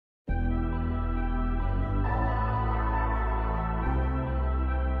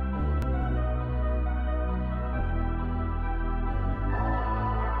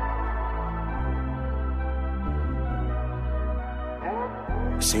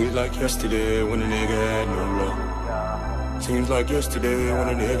Seems like yesterday when a nigga had no love. Seems like yesterday when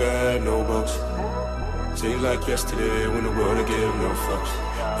a nigga had no bucks. Seems like yesterday when the world gave no fucks.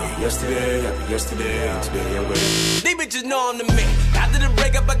 Hey, yesterday, happy yesterday, and today I'm waiting. These bitches know I'm the man. After the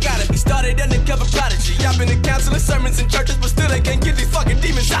breakup, I gotta be started undercover prodigy. I've been to counseling, sermons, and churches, but still they can't get these fucking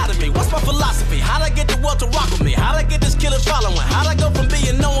demons out of me. What's my philosophy? How'd I get the world to rock with me? How'd I get this killer following? How'd I go from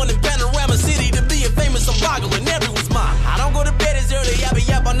being known in Panorama City to being famous on boggling? Everyone's mine. I don't go to bed as early. I be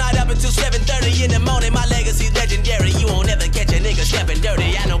up all night up until 7:30 in the morning. My legacy's legendary. You won't ever catch a nigga stepping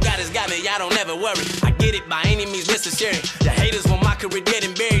dirty. I know God has got me. I don't ever worry. I get it by any means necessary. The haters want my career dead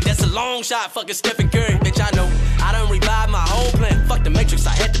and buried. That's a long shot, fucking Stephen Curry. Bitch, I know I done revived my whole plan. Fuck the Matrix,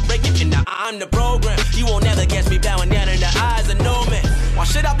 I had to break it, and now I'm the program. You won't never catch me bowing down in the eyes of no man. Why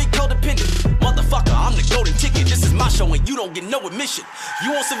should I be codependent? Motherfucker, I'm the golden ticket. This is my show and you don't get no admission.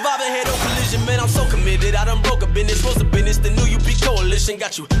 You won't survive a head-on collision, man, I'm so committed. I done broke a business, rose a business, the new UP coalition.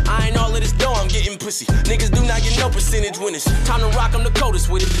 Got you, I ain't all of this dough, I'm getting pussy. Niggas do not get no percentage winners. Time to rock, I'm the coldest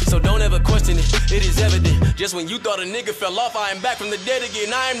with it, so don't ever question it. It is evident, just when you thought a nigga fell off, I am back from the dead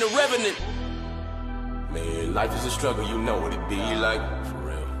again, I am the revenant. Man, life is a struggle, you know what it be like, for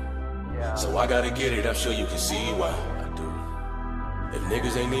real. So I gotta get it, I'm sure you can see why I do. If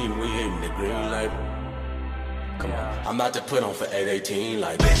niggas ain't eating, we hitting the green light. Come on, I'm about to put on for 818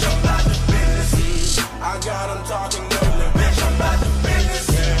 like bitch, I'm about to business. I got them talking early. Bitch, I'm about to business.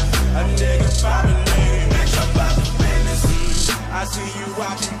 Yeah, a nigga poppin' nigga. Bitch, I'm about to business. I see you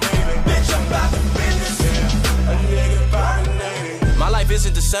watching, baby. Bitch, I'm about to business. Yeah, a nigga poppin' nigga. My life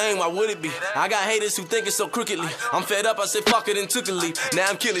isn't the same, why would it be? I got haters who think it's so crookedly. I'm fed up, I said fuck it and took a leap. Now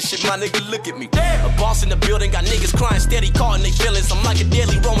I'm killing shit, my nigga, look at me. A boss in the building, got niggas crying steady, caught in they feelings. I'm like a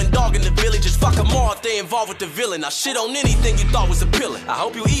deadly Roman dog in the village. Just fuck them all if they involved with the villain. I shit on anything you thought was appealing. I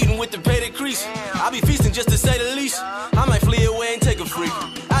hope you eating with the pay decrease. I be feasting just to say the least. I might flee away and take a freak.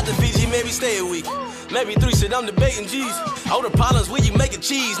 Out to Fiji, maybe stay a week. Maybe 3 shit, I'm debating G's. Older problems when you make a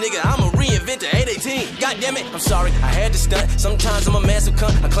cheese, nigga, I'ma reinvent the 818. God damn it, I'm sorry, I had to stunt. Sometimes I'm a massive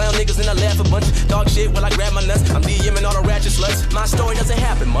cunt. I clown niggas and I laugh a bunch. Dog shit while I grab my nuts. I'm DMing all the ratchet sluts. My story doesn't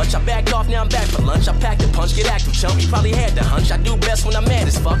happen much. I backed off, now I'm back for lunch. I packed a punch, get active, chump. You probably had the hunch. I do best when I'm mad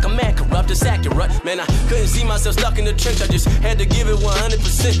as fuck. I'm mad, corrupt, it's accurate. Man, I couldn't see myself stuck in the trench. I just had to give it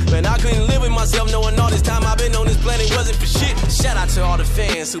 100%. Man, I couldn't live with myself knowing all this time I've been on this planet wasn't for shit. Shout out to all the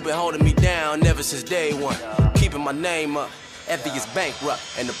fans who been holding me down ever since day one. Keeping my name up. FD is bankrupt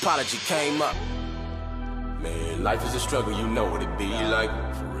and the prodigy came up. Man, life is a struggle, you know what it be like,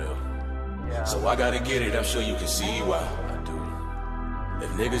 for real. So I gotta get it, I'm sure you can see why I do.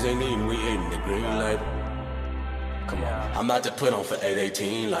 If niggas ain't eating, we hitting the green light. Come on, I'm about to put on for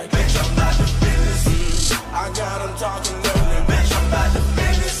 818 like bitch, I'm about to business. I got them talking early. Bitch, I'm about to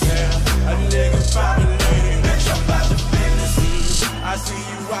business. Yeah, a nigga poppin' nigga. Bitch, I'm about to business. I see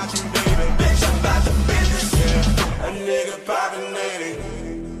you watching, baby. Bitch, I'm about to business. Yeah, a nigga poppin' nigga.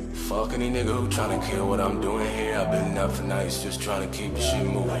 Fuck any nigga who tryna kill what I'm doing here. I've been up for nights just tryna keep the shit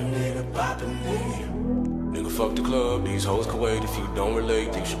moving. Nigga poppin' nigga. Nigga fuck the club, these hoes can wait. If you don't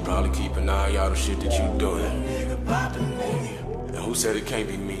relate, you should probably keep an eye out on shit that you doing. Nigga poppin' nigga. And who said it can't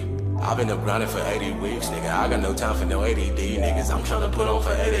be me? I've been up grinding for 80 weeks, nigga. I got no time for no ADD, niggas. I'm tryna put on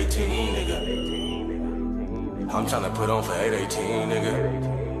for 818, nigga. I'm tryna put on for 818,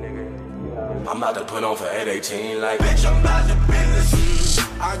 nigga. I'm about to put on for 818 like bitch, I'm about to business.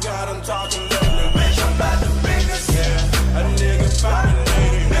 I got them talking early. Bitch, I'm about to business. Yeah, a nigga poppin'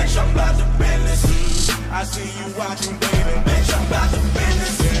 nigga. Bitch, I'm about to business. I see you watching, baby. Bitch, I'm about to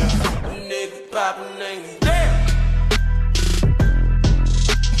business. Yeah, a nigga poppin' nigga. Damn.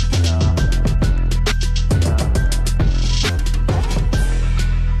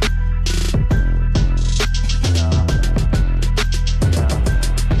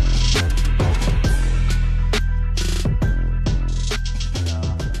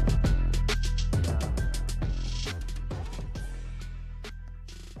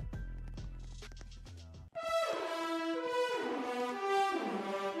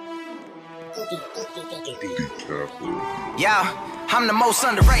 Yeah, I'm the most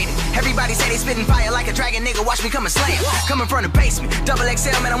underrated. Everybody say they spitting fire like a dragon, nigga, watch me come and slam. Coming from the basement, double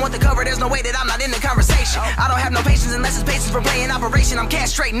XL, man, I want the cover, there's no way that I'm not in the conversation. I don't have no patience unless it's patience for playing operation. I'm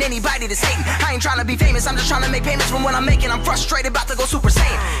castrating anybody that's hating. I ain't trying to be famous, I'm just trying to make payments from what I'm making. I'm frustrated, about to go Super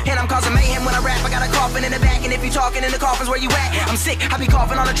Saiyan. And I'm causing mayhem when I rap, I got a coffin in the back. And if you talking in the coffins, where you at? I'm sick, I be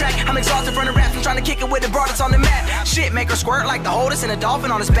coughing on the track. I'm exhausted from the rap, I'm trying to kick it with the broad that's on the map. Shit, make her squirt like the holdest and a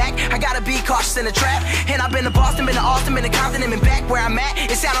dolphin on his back. I gotta be cautious in the trap. And I've been to Boston, been to Austin, been to Compton, and been back where I'm at.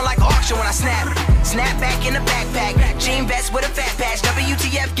 It sounded like auction when I snap. Snap back in the backpack. Jean vest with a fat patch.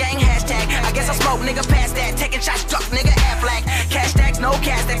 WTF gang hashtag. I guess I smoke, nigga, past that. Taking shots, duck, nigga, Affleck. Cash stacks, no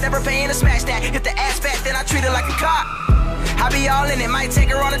cash that's never paying to smash that. If the ass fat, then I treat it like a cop. I be all in it, might take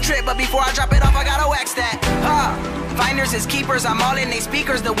her on a trip, but before I drop it off, I gotta wax that. Finders is keepers, I'm all in they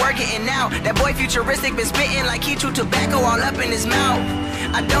speakers, the word getting out. That boy futuristic been spitting like he chewed tobacco all up in his mouth.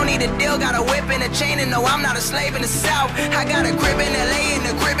 I don't need a deal, got a whip and a chain, and no, I'm not a slave in the South. I got a crib in LA and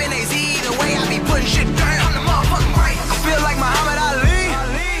a crib in AZ. Either way, I be putting shit down. I'm the motherfucking greatest. I feel like Muhammad Ali.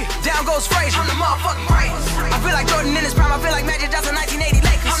 Down goes Frazier. I'm the motherfucking greatest. I feel like Jordan in his prime. I feel like Magic Johnson 1980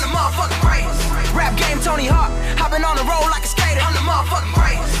 Lakers. I'm the motherfucking greatest. Rap game Tony Hawk, hopping on the road like a skater. I'm the motherfucking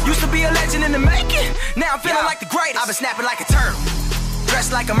greatest. Used to be a legend in the making, now I'm feeling like the greatest. I've been snapping like a turtle,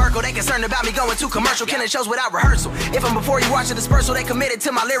 dressed like a Merkle. They concerned about me going too commercial, killing shows without rehearsal. If I'm before you watch the dispersal, they committed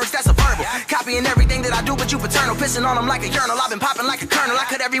to my lyrics, that's a verbal. Copying everything that I do, but you paternal. Pissing on them like a urinal, I've been popping like a kernel. I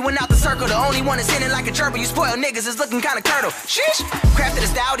cut everyone out the circle, the only one that's in it like a gerbil. You spoiled niggas is looking kinda curdle. Sheesh, crafted a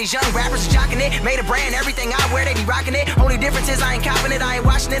style, these young rappers are jocking it. Made a brand, everything I wear, they be rocking it. Only difference is I ain't copping it, I ain't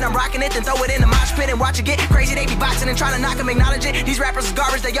watching it, I'm rocking it. Then throw it in the mosh pit and watch it get crazy. They be boxing and trying to knock them, acknowledge it. These rappers is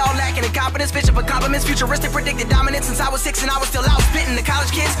garbage, they all lacking in confidence. Fishing for compliments, futuristic, predicted dominance. Since I was 6 and I was still out spitting to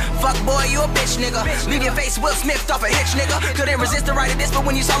college kids. Fuck boy, you a bitch, nigga. Leave your face Will Smith off a hitch, nigga. Couldn't resist the right of this, but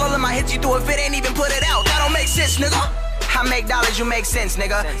when you saw all of my hits, you threw a fit, ain't even put it out. That don't make sense, nigga. I make dollars, you make sense,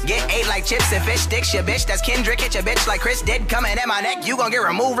 nigga. Get ate like chips and fish sticks, your bitch. That's Kendrick, hit your bitch like Chris did. Coming at my neck, you gon' get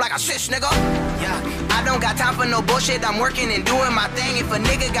removed like a sis, nigga. Yeah, I don't got time for no bullshit. I'm working and doing my thing. If a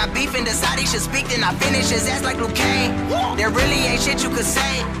nigga got beef and decide he should speak, then I finish his ass like Luke Kane. There really ain't shit you could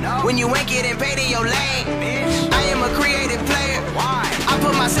say when you ain't getting paid in your lane. I am a creative player. I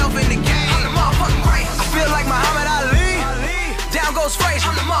put myself in the game. I'm the motherfucking greatest. I feel like Muhammad Ali. Down goes Frazier.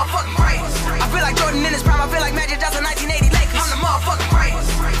 I'm the motherfucking greatest. I feel like Jordan in his prime. I feel like Magic Johnson 1980 Lakers. I'm the motherfucking greatest.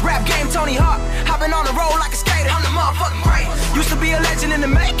 Rap game Tony Hawk, hopping on the road like a skater. I'm the motherfucking greatest. Used to be a legend in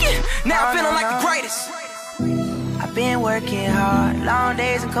the making, now I'm feeling like the greatest. I've been working hard, long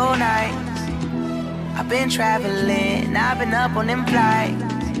days and cold nights. I've been traveling, I've been up on them flights.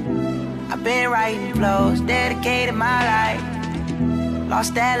 I've been writing flows, dedicated my life.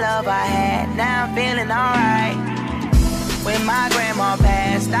 Lost that love I had, now I'm feeling alright. When my grandma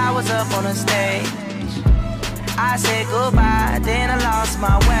passed, I was up on the stage. I said goodbye, then I lost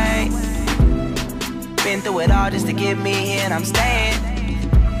my way. Been through it all just to get me here, and I'm staying.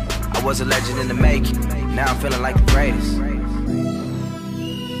 I was a legend in the making, now I'm feeling like the greatest.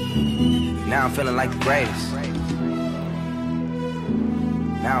 Now I'm feeling like the greatest.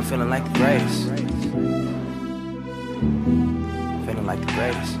 Now I'm feeling like the greatest. Feeling like the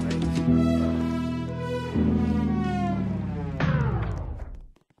greatest.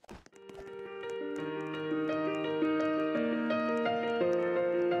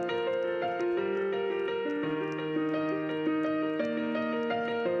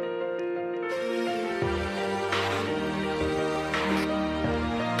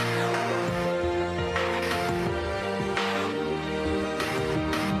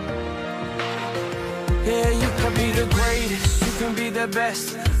 Yeah, you can be the greatest, you can be the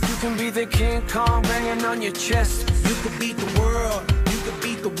best. You can be the King Kong banging on your chest. You could beat the world, you could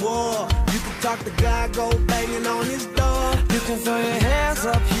beat the war. You could talk to God, go banging on his door. You can throw your hands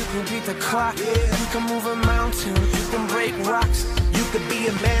up, you can beat the clock. Yeah. You can move a mountain, you can break rocks. You could be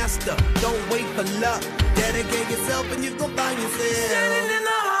a master, don't wait for luck. Dedicate yourself and you gon' find yourself Standing in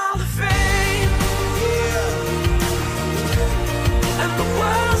the Hall of Fame. Yeah. And the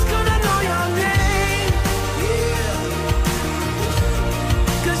world's gonna know your name.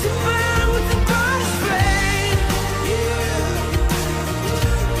 Cause you burn with the brightest flame. Yeah.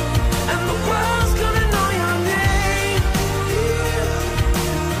 And the world's gonna know your name.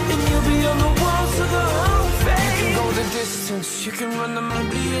 Yeah. And you'll be on the walls of the Hall of Fame. You can go the distance, you can run the mile.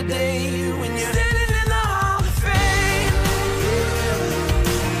 Be a day when you're standing in the Hall of Fame. Yeah.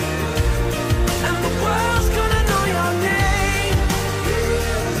 And the world's gonna know your name.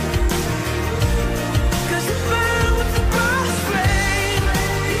 Yeah. Cause you burn with the brightest flame.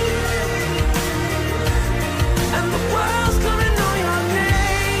 And the world's gonna know your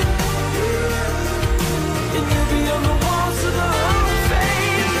name. And you'll be on the walls of the Hall of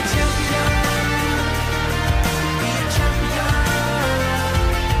Fame. Be a champion. Be a champion.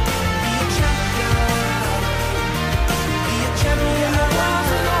 Be a champion. Be a champion. The walls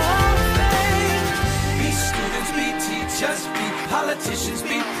of the Hall of Fame. Be students, be teachers, be politicians,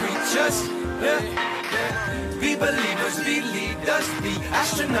 be preachers. Yeah. Be believers, be leaders, be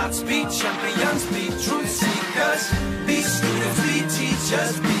astronauts, be champions, be truth seekers. Be students, be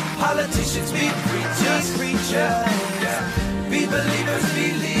teachers, be politicians, be preachers. Yeah. Be believers,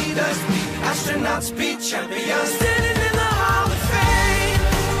 be leaders, be astronauts, be champions.